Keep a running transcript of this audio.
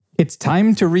It's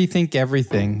time to rethink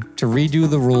everything, to redo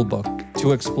the rulebook,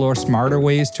 to explore smarter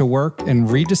ways to work and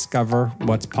rediscover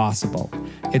what's possible.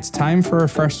 It's time for a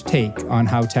fresh take on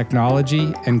how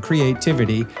technology and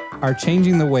creativity are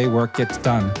changing the way work gets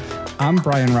done. I'm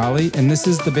Brian Rowley, and this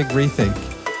is the Big REthink.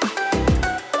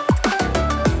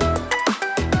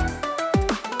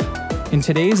 In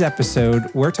today's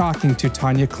episode, we're talking to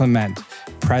Tonya Clement,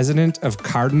 president of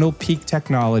Cardinal Peak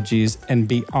Technologies and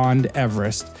Mount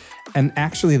Everest, and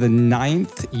actually the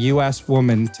 9th U.S.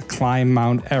 woman to climb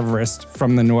Mount Everest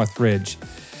from the North Ridge.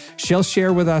 She'll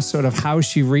share with us sort of how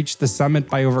she reached the summit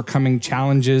by overcoming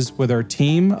challenges with her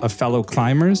team of fellow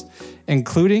climbers,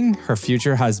 including her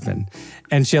future husband.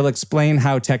 And she'll explain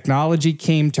how technology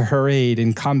came to her aid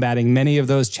in combating many of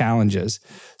those challenges,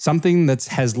 something that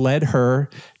has led her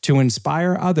to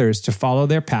inspire others to follow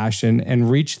their passion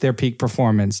and reach their peak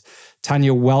performance.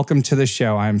 Tonya, welcome to the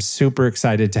show. I'm super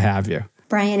excited to have you.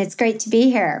 Brian, it's great to be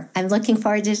here. I'm looking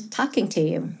forward to talking to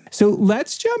you. So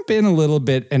let's jump in a little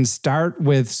bit and start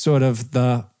with sort of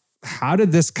how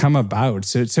did this come about?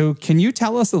 So can you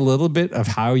tell us a little bit of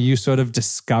how you sort of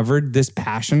discovered this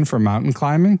passion for mountain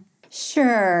climbing?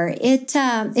 Sure. It's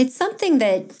something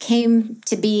that came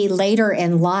to be later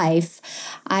in life.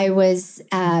 I was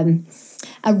a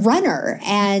runner,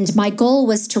 and my goal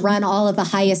was to run all of the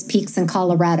highest peaks in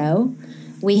Colorado.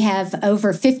 We have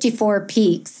over 54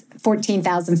 peaks,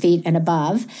 14,000 feet and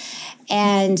above.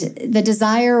 And the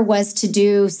desire was to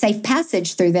do safe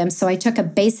passage through them. So I took a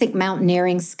basic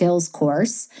mountaineering skills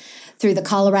course through the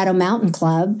Colorado Mountain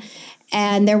Club.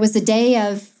 And there was a day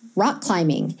of rock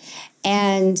climbing,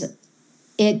 and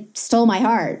it stole my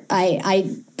heart.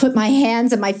 I put my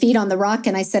hands and my feet on the rock,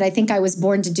 and I said, I think I was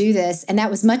born to do this. And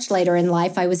that was much later in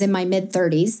life. I was in my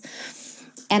mid-30s.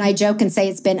 And I joke and say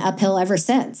it's been uphill ever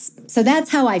since. So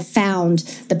that's how I found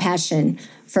the passion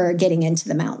for getting into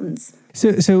the mountains.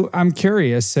 So I'm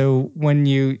curious. So when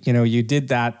you did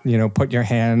that, put your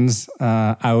hands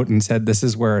out and said, this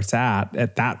is where it's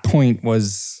at that point,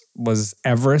 was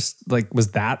Everest,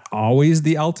 was that always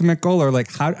the ultimate goal? Or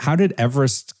how did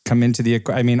Everest come into the,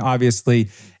 I mean, obviously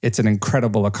it's an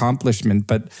incredible accomplishment,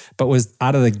 but was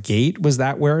out of the gate, was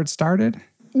that where it started?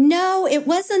 No, it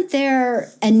wasn't there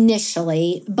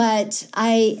initially, but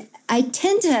I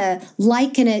tend to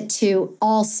liken it to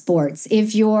all sports.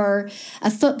 If you're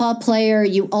a football player,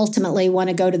 you ultimately want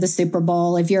to go to the Super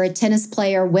Bowl. If you're a tennis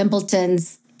player,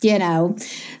 Wimbledon's, the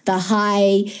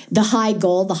high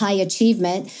goal, the high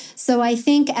achievement. So I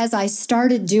think as I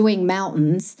started doing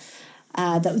mountains,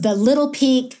 the little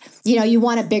peak, you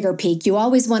want a bigger peak. You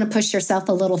always want to push yourself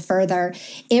a little further.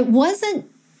 It wasn't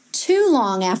too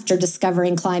long after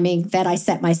discovering climbing that I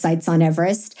set my sights on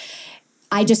Everest.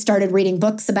 I just started reading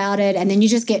books about it, and then you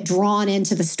just get drawn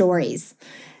into the stories.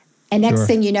 And next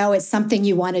thing you know, it's something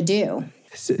you want to do.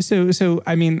 So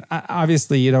I mean,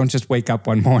 obviously, you don't just wake up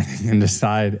one morning and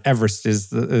decide Everest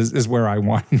is where I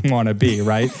want to be,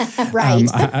 right? Right.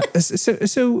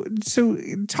 So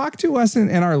talk to us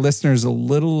and our listeners a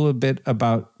little bit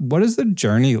about what is the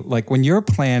journey like when you're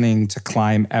planning to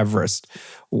climb Everest.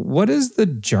 What is the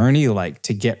journey like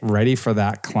to get ready for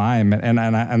that climb? And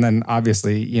then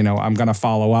obviously, I'm going to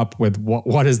follow up with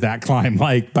what is that climb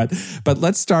like? But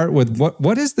let's start with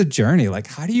what is the journey like?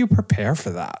 How do you prepare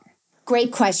for that?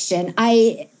 Great question.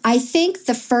 I think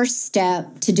the first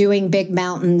step to doing big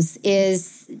mountains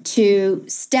is to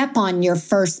step on your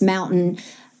first mountain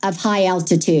of high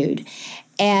altitude.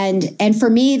 And for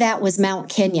me, that was Mount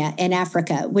Kenya in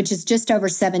Africa, which is just over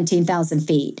 17,000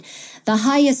 feet. The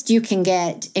highest you can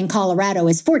get in Colorado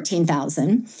is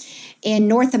 14,000. In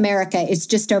North America, it's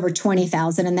just over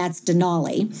 20,000, and that's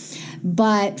Denali.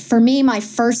 But for me, my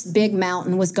first big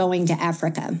mountain was going to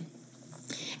Africa.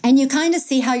 And you kind of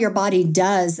see how your body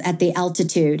does at the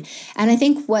altitude. And I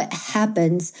think what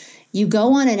happens, you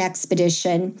go on an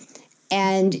expedition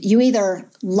and you either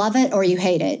love it or you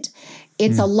hate it.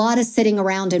 It's a lot of sitting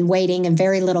around and waiting and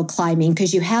very little climbing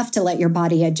because you have to let your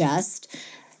body adjust.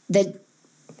 The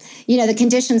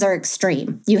conditions are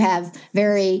extreme. You have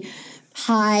very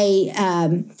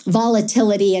high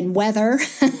volatility in weather.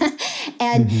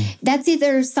 And that's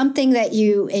either something that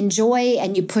you enjoy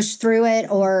and you push through it,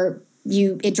 or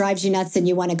it drives you nuts and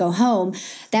you want to go home.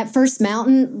 That first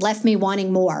mountain left me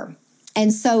wanting more.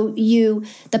 And so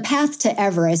the path to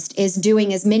Everest is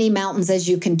doing as many mountains as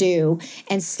you can do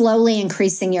and slowly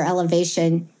increasing your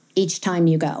elevation each time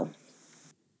you go.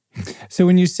 So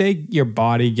when you say your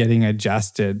body getting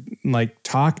adjusted,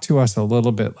 talk to us a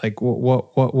little bit,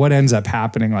 what ends up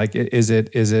happening? Is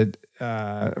it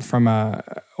from a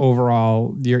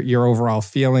overall, your overall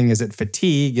feeling? Is it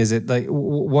fatigue? Is it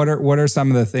what are some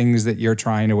of the things that you're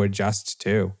trying to adjust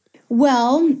to?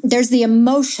 Well, there's the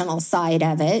emotional side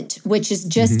of it, which is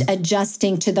just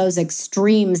adjusting to those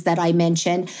extremes that I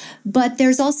mentioned. But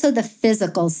there's also the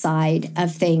physical side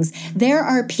of things. There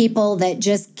are people that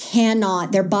just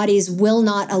cannot, their bodies will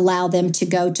not allow them to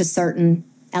go to certain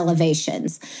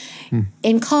elevations.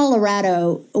 In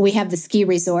Colorado, we have the ski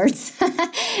resorts,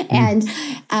 and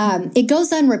it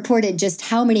goes unreported just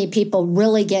how many people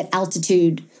really get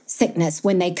altitude sickness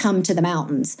when they come to the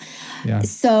mountains. Yeah.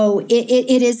 So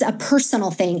it is a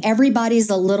personal thing. Everybody's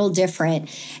a little different.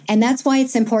 And that's why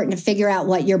it's important to figure out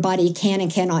what your body can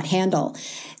and cannot handle.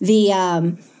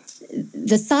 The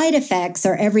side effects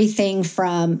are everything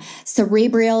from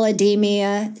cerebral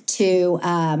edema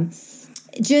to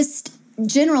just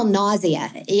general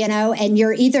nausea, and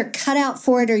you're either cut out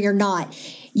for it or you're not.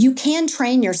 You can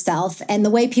train yourself, and the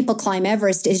way people climb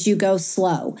Everest is you go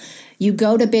slow. You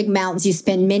go to big mountains, you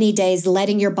spend many days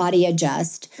letting your body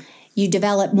adjust. You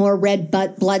develop more red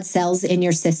blood cells in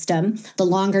your system the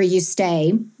longer you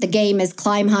stay. The game is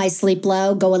climb high, sleep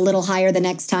low, go a little higher the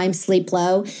next time, sleep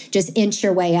low, just inch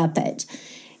your way up it.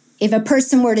 If a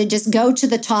person were to just go to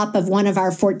the top of one of our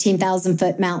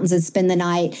 14,000-foot mountains and spend the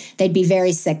night, they'd be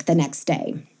very sick the next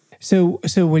day. So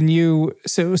from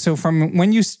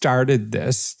when you started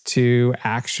this to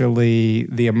actually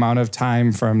the amount of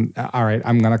time from, all right,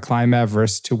 I'm going to climb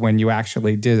Everest to when you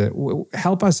actually did it,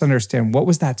 help us understand what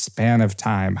was that span of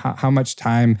time? How much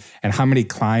time and how many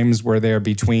climbs were there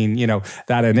between,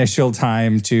 that initial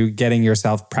time to getting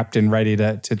yourself prepped and ready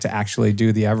to actually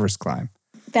do the Everest climb?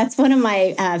 That's one of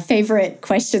my favorite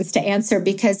questions to answer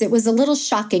because it was a little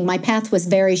shocking. My path was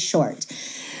very short.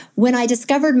 When I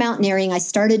discovered mountaineering, I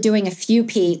started doing a few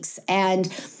peaks,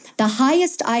 and the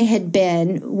highest I had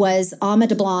been was Ama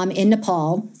Dablam in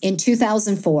Nepal in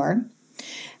 2004,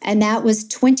 and that was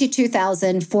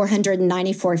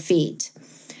 22,494 feet.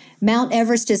 Mount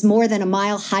Everest is more than a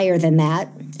mile higher than that,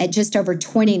 at just over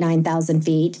 29,000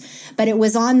 feet, but it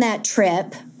was on that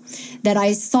trip that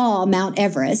I saw Mount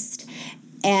Everest,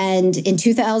 and in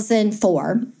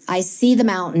 2004, I see the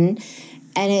mountain,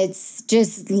 and it's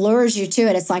just lures you to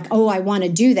it. It's like, oh, I want to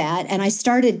do that. And I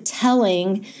started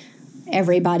telling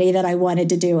everybody that I wanted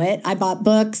to do it. I bought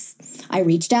books. I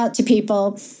reached out to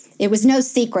people. It was no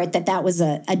secret that was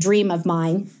a dream of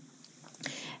mine.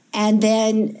 And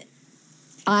then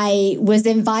I was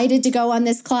invited to go on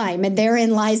this climb. And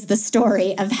therein lies the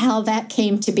story of how that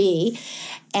came to be.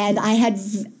 And I had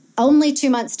only 2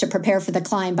 months to prepare for the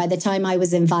climb by the time I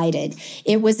was invited.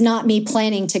 It was not me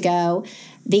planning to go.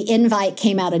 The invite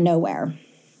came out of nowhere.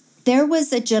 There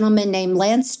was a gentleman named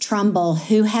Lance Trumbull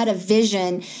who had a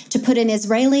vision to put an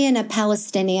Israeli and a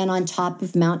Palestinian on top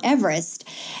of Mount Everest.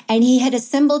 And he had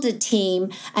assembled a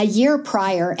team a year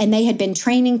prior, and they had been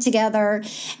training together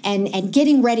and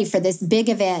getting ready for this big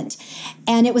event.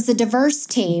 And it was a diverse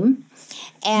team.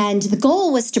 And the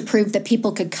goal was to prove that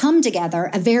people could come together,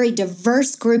 a very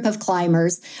diverse group of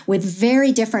climbers with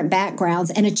very different backgrounds,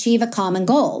 and achieve a common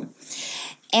goal.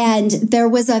 And there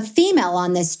was a female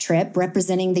on this trip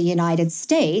representing the United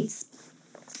States.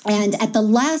 And at the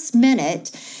last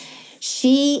minute,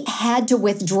 she had to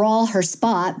withdraw her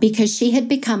spot because she had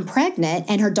become pregnant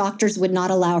and her doctors would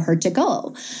not allow her to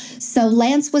go. So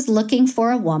Lance was looking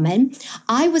for a woman.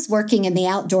 I was working in the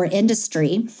outdoor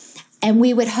industry, and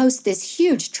we would host this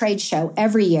huge trade show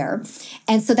every year.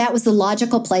 And so that was the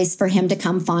logical place for him to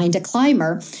come find a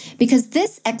climber because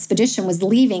this expedition was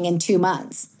leaving in 2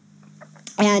 months.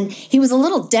 And he was a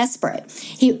little desperate.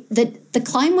 The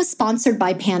climb was sponsored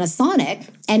by Panasonic.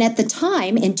 And at the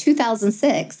time, in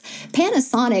 2006,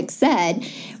 Panasonic said,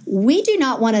 we do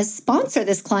not want to sponsor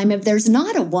this climb if there's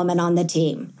not a woman on the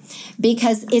team,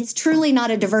 because it's truly not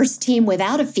a diverse team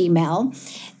without a female.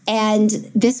 And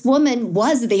this woman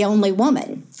was the only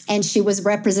woman, and she was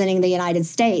representing the United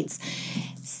States.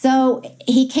 So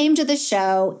he came to the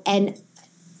show, and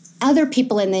other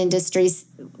people in the industry,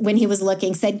 when he was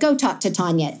looking, said, go talk to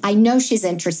Tonya. I know she's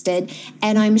interested,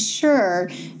 and I'm sure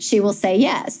she will say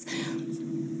yes.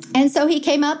 And so he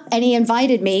came up and he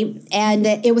invited me, and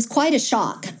it was quite a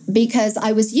shock because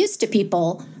I was used to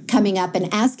people coming up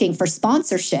and asking for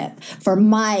sponsorship for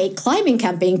my climbing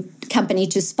company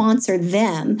to sponsor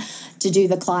them to do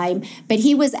the climb, but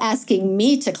he was asking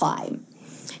me to climb.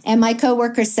 And my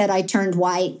coworkers said I turned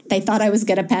white. They thought I was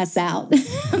going to pass out.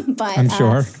 But I'm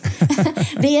sure.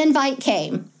 The invite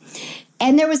came.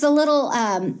 And there was a little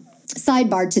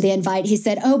sidebar to the invite. He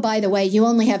said, oh, by the way, you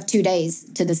only have 2 days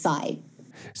to decide.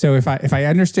 So if I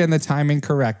understand the timing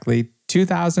correctly,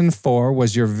 2004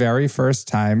 was your very first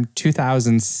time.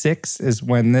 2006 is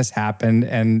when this happened.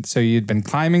 And so you'd been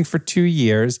climbing for 2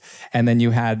 years, and then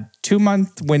you had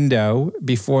 2-month window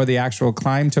before the actual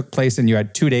climb took place, and you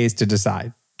had 2 days to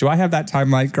decide. Do I have that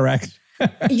timeline correct?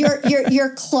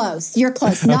 You're close. You're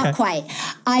close. Not Okay. quite.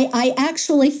 I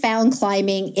actually found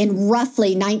climbing in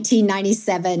roughly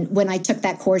 1997 when I took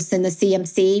that course in the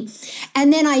CMC.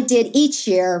 And then I did each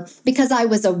year because I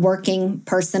was a working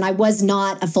person. I was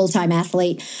not a full-time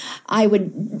athlete. I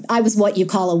was what you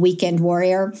call a weekend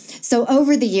warrior. So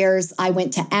over the years, I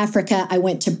went to Africa. I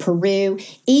went to Peru.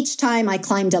 Each time I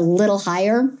climbed a little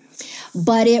higher.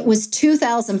 But it was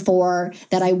 2004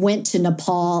 that I went to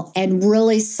Nepal and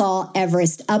really saw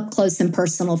Everest up close and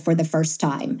personal for the first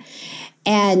time.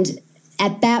 And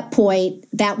at that point,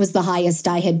 that was the highest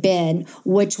I had been,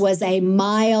 which was a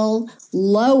mile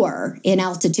lower in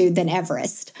altitude than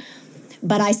Everest.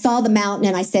 But I saw the mountain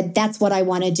and I said, that's what I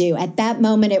want to do. At that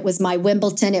moment, it was my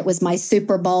Wimbledon. It was my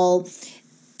Super Bowl.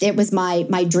 It was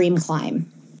my dream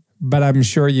climb. But I'm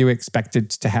sure you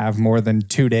expected to have more than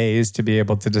 2 days to be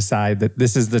able to decide that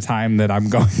this is the time that I'm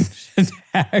going to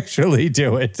actually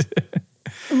do it.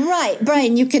 Right,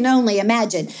 Brian, you can only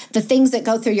imagine the things that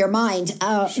go through your mind.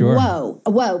 Sure.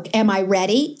 Whoa, am I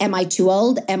ready? Am I too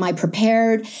old? Am I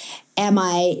prepared?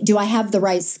 Do I have the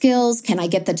right skills? Can I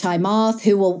get the time off?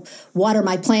 Who will water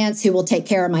my plants? Who will take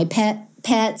care of my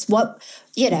pets?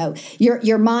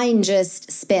 Your mind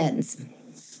just spins.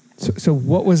 So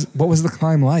what was the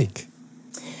climb like?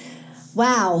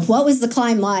 Wow, what was the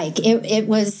climb like? It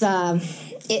was, to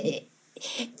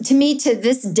me, to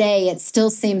this day, it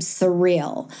still seems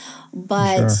surreal.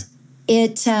 But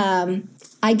Sure.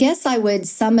 I guess I would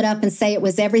sum it up and say it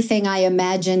was everything I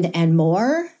imagined and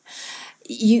more.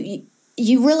 You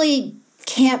really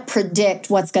can't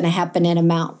predict what's going to happen in a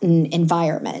mountain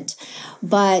environment.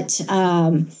 But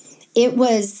it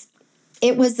was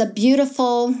a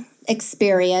beautiful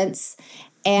experience,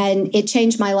 and it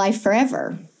changed my life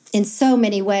forever in so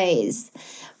many ways.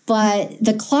 But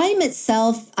the climb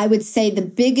itself, I would say the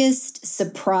biggest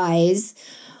surprise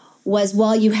was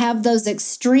while you have those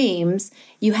extremes,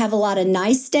 you have a lot of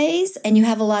nice days and you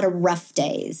have a lot of rough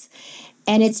days.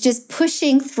 And it's just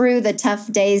pushing through the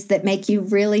tough days that make you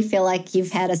really feel like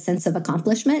you've had a sense of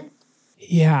accomplishment.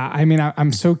 Yeah, I mean,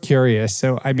 I'm so curious.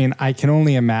 So, I mean, I can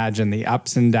only imagine the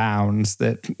ups and downs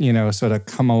that, sort of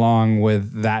come along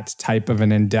with that type of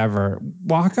an endeavor.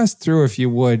 Walk us through, if you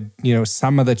would,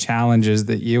 some of the challenges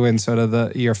that you and sort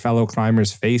of your fellow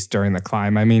climbers faced during the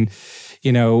climb. I mean,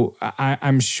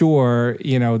 I'm sure,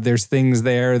 there's things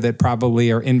there that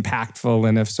probably are impactful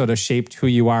and have sort of shaped who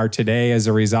you are today as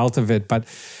a result of it. But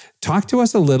talk to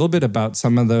us a little bit about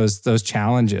some of those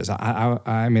challenges.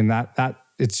 I mean, that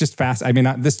it's just fast. I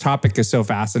mean, this topic is so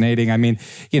fascinating. I mean,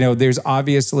 there's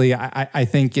obviously, I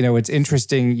think, it's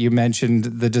interesting. You mentioned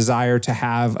the desire to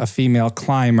have a female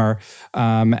climber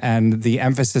and the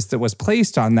emphasis that was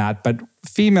placed on that. But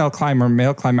female climber,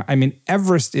 male climber, I mean,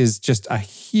 Everest is just a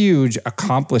huge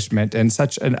accomplishment and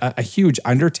such a huge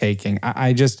undertaking.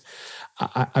 I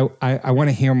want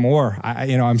to hear more.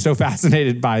 I'm so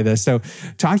fascinated by this. So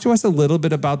talk to us a little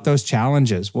bit about those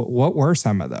challenges. What were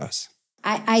some of those?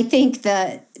 I think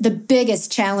the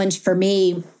biggest challenge for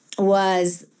me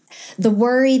was the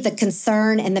worry, the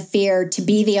concern, and the fear to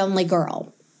be the only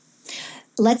girl.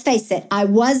 Let's face it, I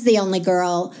was the only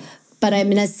girl, but I'm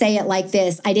going to say it like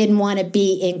this. I didn't want to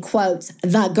be, in quotes,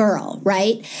 the girl,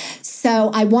 right?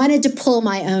 So I wanted to pull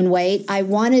my own weight. I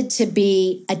wanted to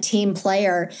be a team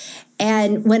player.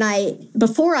 And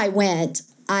before I went,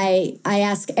 I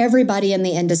asked everybody in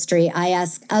the industry, I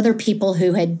asked other people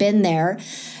who had been there,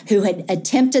 who had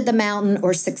attempted the mountain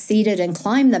or succeeded and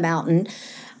climbed the mountain.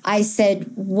 I said,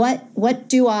 what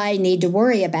do I need to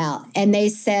worry about? And they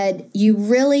said, you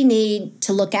really need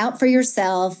to look out for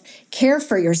yourself, care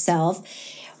for yourself.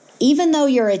 Even though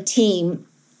you're a team,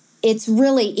 it's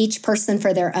really each person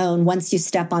for their own once you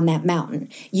step on that mountain.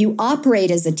 You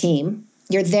operate as a team,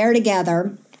 you're there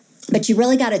together, but you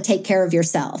really got to take care of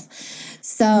yourself.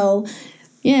 So,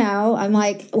 I'm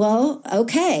like, well,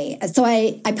 okay. So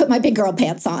I put my big girl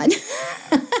pants on.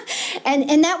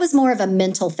 and that was more of a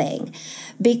mental thing,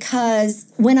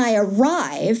 because when I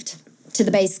arrived to the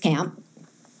base camp,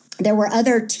 there were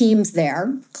other teams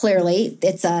there. Clearly,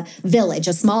 it's a village,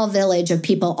 a small village of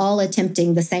people all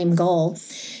attempting the same goal.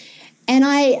 And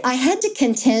I had to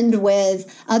contend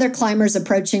with other climbers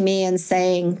approaching me and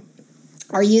saying,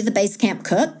 are you the base camp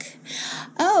cook?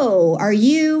 Oh, are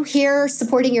you here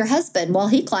supporting your husband while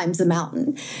he climbs the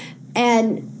mountain?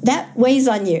 And that weighs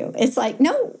on you. It's like,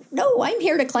 no, I'm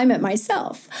here to climb it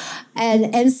myself.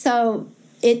 And so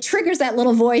it triggers that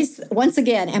little voice once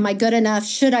again. Am I good enough?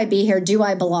 Should I be here? Do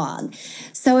I belong?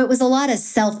 So it was a lot of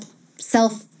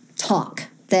self-talk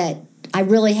that I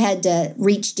really had to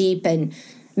reach deep and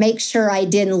make sure I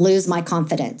didn't lose my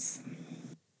confidence.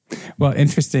 Well,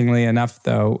 interestingly enough,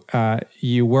 though,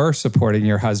 you were supporting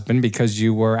your husband because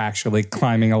you were actually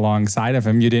climbing alongside of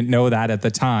him. You didn't know that at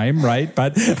the time, right?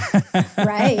 But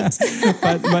right.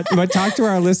 but talk to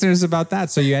our listeners about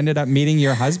that. So you ended up meeting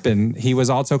your husband. He was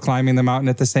also climbing the mountain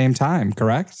at the same time,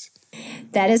 correct?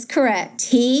 That is correct.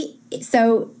 He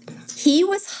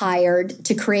was hired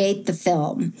to create the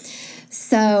film.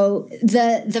 So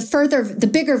the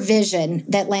bigger vision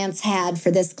that Lance had for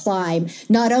this climb,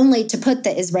 not only to put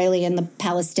the Israeli and the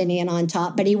Palestinian on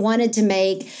top, but he wanted to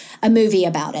make a movie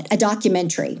about it, a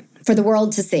documentary for the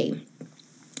world to see.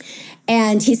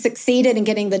 And he succeeded in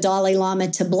getting the Dalai Lama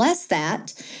to bless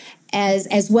that,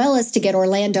 as well as to get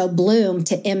Orlando Bloom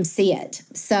to MC it.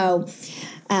 So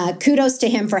kudos to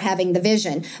him for having the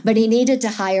vision, but he needed to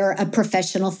hire a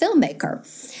professional filmmaker.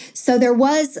 So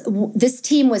this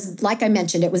team was, like I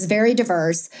mentioned, it was very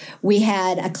diverse. We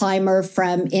had a climber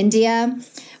from India.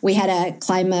 We had a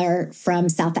climber from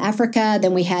South Africa.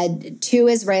 Then we had 2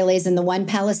 Israelis and the 1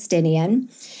 Palestinian.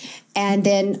 And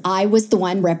then I was the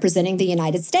one representing the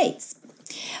United States.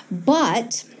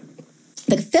 But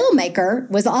the filmmaker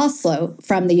was also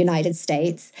from the United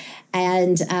States.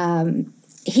 And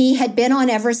he had been on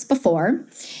Everest before.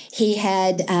 He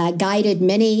had guided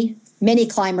many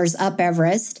climbers up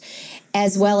Everest,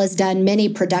 as well as done many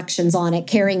productions on it,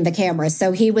 carrying the camera.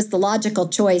 So he was the logical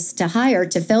choice to hire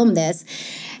to film this.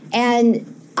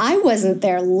 And I wasn't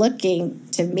there looking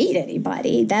to meet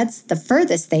anybody. That's the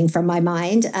furthest thing from my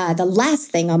mind, the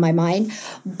last thing on my mind.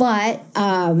 But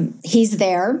he's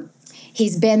there.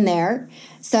 He's been there.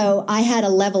 So I had a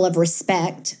level of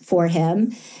respect for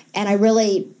him. And I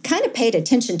really kind of paid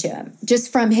attention to him just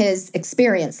from his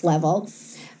experience level.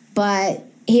 But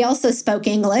he also spoke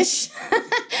English,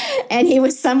 and he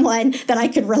was someone that I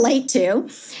could relate to.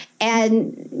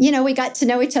 And, we got to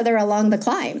know each other along the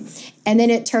climb. And then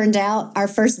it turned out our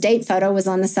first date photo was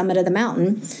on the summit of the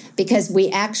mountain because we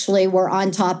actually were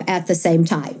on top at the same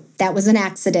time. That was an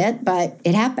accident, but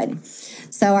it happened.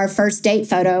 So our first date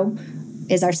photo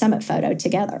is our summit photo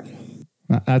together.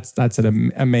 That's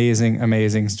an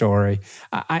amazing story.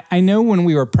 I know when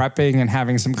we were prepping and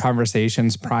having some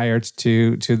conversations prior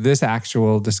to this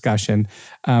actual discussion,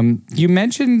 you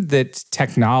mentioned that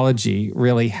technology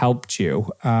really helped you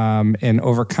in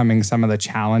overcoming some of the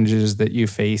challenges that you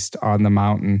faced on the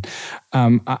mountain.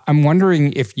 I'm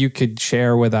wondering if you could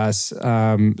share with us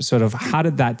sort of how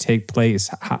did that take place?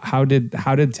 How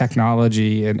did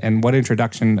technology and what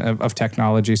introduction of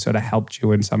technology sort of helped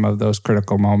you in some of those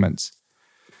critical moments?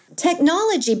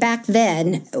 Technology back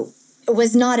then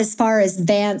was not as far as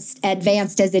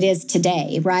advanced as it is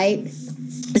today, right?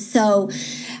 So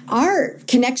our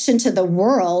connection to the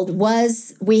world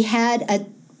was we had a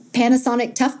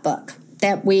Panasonic Toughbook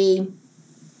that we,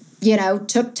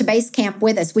 took to base camp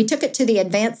with us. We took it to the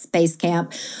advanced base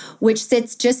camp, which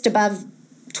sits just above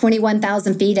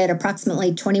 21,000 feet at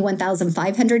approximately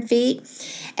 21,500 feet.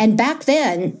 And back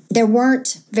then, there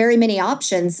weren't very many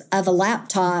options of a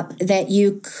laptop that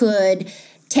you could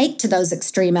take to those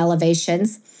extreme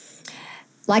elevations.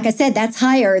 Like I said, that's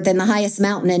higher than the highest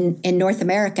mountain in North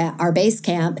America, our base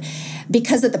camp,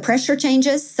 because of the pressure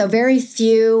changes. So very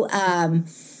few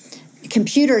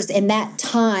computers in that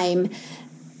time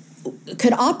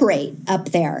could operate up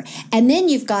there. And then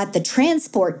you've got the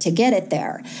transport to get it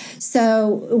there.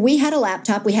 So we had a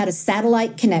laptop, we had a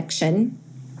satellite connection,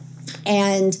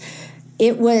 and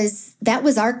that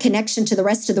was our connection to the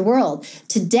rest of the world.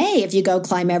 Today, if you go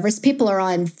climb Everest, people are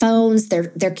on phones,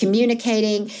 they're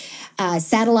communicating.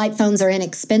 Satellite phones are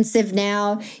inexpensive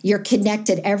now. You're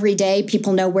connected every day.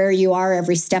 People know where you are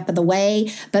every step of the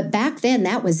way. But back then,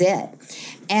 that was it.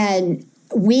 And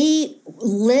we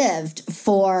lived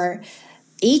for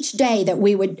each day that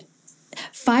we would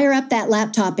fire up that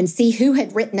laptop and see who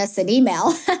had written us an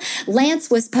email. Lance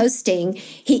was posting,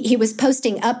 he was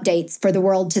posting updates for the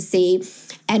world to see.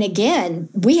 And again,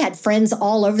 we had friends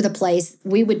all over the place.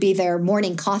 We would be their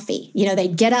morning coffee.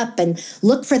 They'd get up and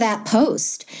look for that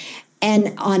post.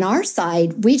 And on our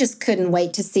side, we just couldn't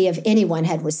wait to see if anyone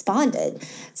had responded.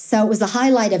 So it was the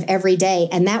highlight of every day,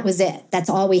 and that was it. That's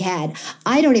all we had.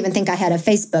 I don't even think I had a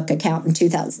Facebook account in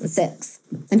 2006.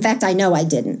 In fact, I know I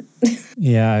didn't.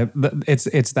 Yeah,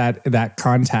 it's that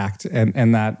contact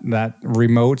and that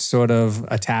remote sort of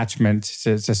attachment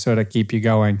to sort of keep you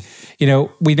going.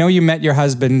 We know you met your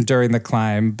husband during the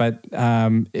climb, but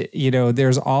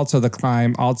there's also the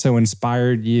climb also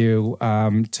inspired you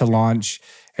to launch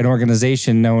an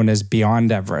organization known as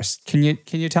Beyond Everest. Can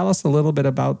you tell us a little bit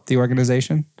about the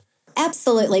organization?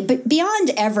 Absolutely. But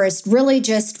Beyond Everest really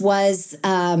just was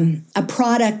a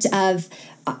product of,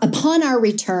 upon our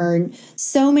return,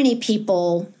 so many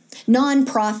people,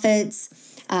 nonprofits,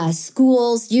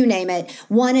 schools, you name it,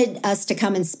 wanted us to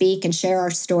come and speak and share our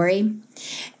story.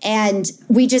 And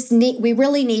we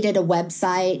really needed a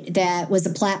website that was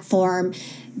a platform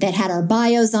that had our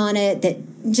bios on it, that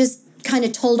just kind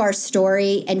of told our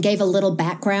story and gave a little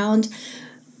background.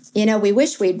 You know, we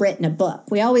wish we'd written a book.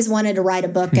 We always wanted to write a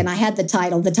book, and I had the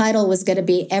title. The title was going to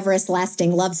be Everest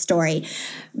Lasting Love Story,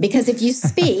 because if you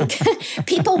speak,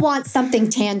 people want something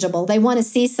tangible. They want to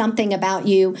see something about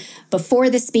you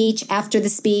before the speech, after the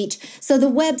speech. So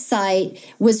the website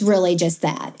was really just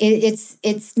that.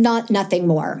 It's not nothing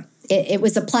more. It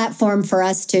was a platform for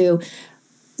us to,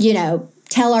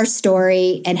 tell our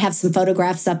story and have some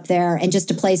photographs up there, and just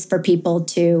a place for people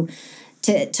to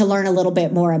learn a little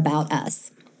bit more about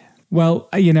us. Well,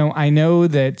 I know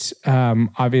that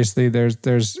obviously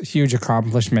there's huge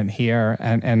accomplishment here.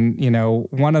 And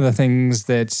one of the things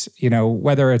that,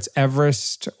 whether it's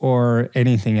Everest or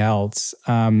anything else,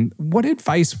 what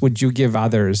advice would you give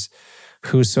others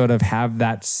who sort of have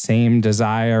that same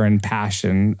desire and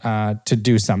passion to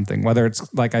do something, whether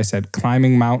it's, like I said,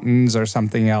 climbing mountains or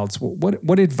something else?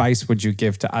 What advice would you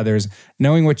give to others,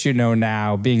 knowing what you know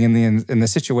now, being in the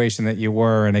situation that you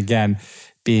were, and again,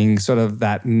 being sort of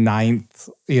that ninth,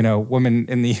 woman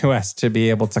in the U.S. to be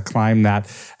able to climb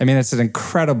that? I mean, it's an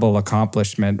incredible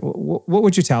accomplishment. What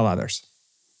would you tell others?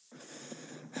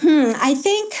 I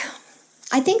think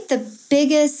the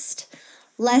biggest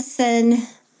lesson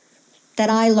that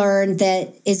I learned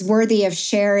that is worthy of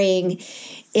sharing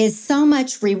is so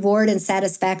much reward and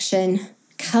satisfaction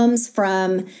comes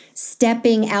from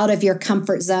stepping out of your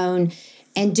comfort zone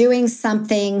and doing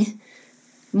something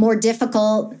more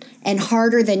difficult and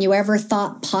harder than you ever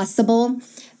thought possible.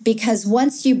 Because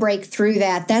once you break through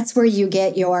that, that's where you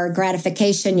get your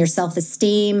gratification, your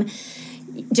self-esteem,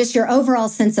 just your overall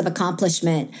sense of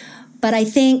accomplishment. But I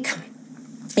think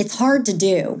it's hard to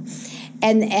do.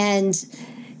 And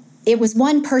it was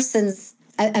one person's,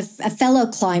 a fellow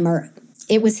climber,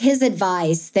 it was his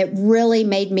advice that really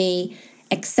made me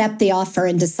accept the offer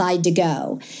and decide to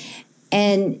go.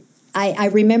 And I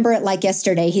remember it like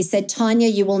yesterday. He said,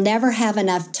 "Tonya, you will never have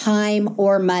enough time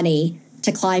or money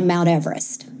to climb Mount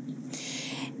Everest."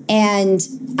 And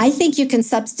I think you can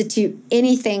substitute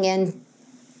anything into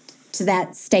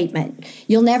that statement.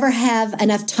 You'll never have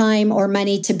enough time or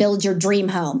money to build your dream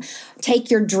home, take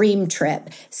your dream trip,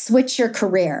 switch your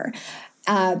career.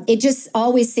 It just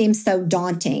always seems so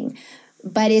daunting.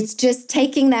 But it's just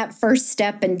taking that first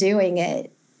step and doing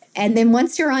it. And then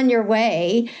once you're on your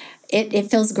way,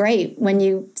 it feels great when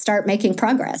you start making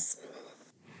progress.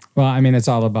 Well, I mean, it's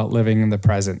all about living in the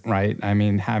present, right? I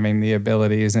mean, having the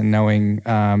abilities and knowing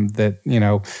that,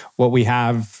 what we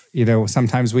have,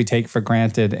 sometimes we take for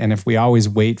granted. And if we always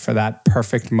wait for that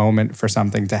perfect moment for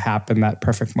something to happen, that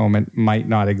perfect moment might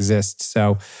not exist.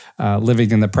 So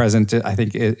living in the present, I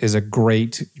think, is a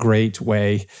great, great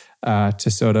way to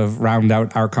sort of round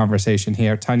out our conversation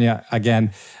here. Tonya,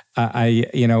 again,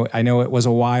 I know it was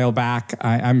a while back.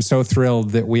 I'm so thrilled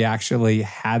that we actually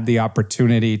had the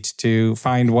opportunity to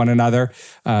find one another,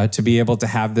 to be able to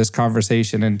have this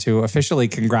conversation and to officially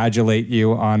congratulate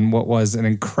you on what was an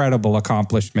incredible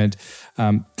accomplishment.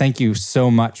 Thank you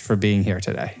so much for being here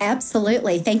today.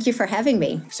 Absolutely. Thank you for having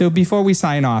me. So before we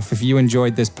sign off, if you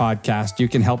enjoyed this podcast, you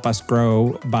can help us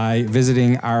grow by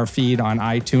visiting our feed on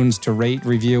iTunes to rate,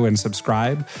 review, and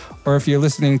subscribe. Or if you're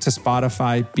listening to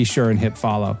Spotify, be sure and hit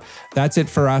follow. That's it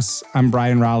for us. I'm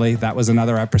Brian Rowley. That was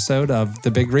another episode of The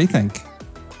Big REthink.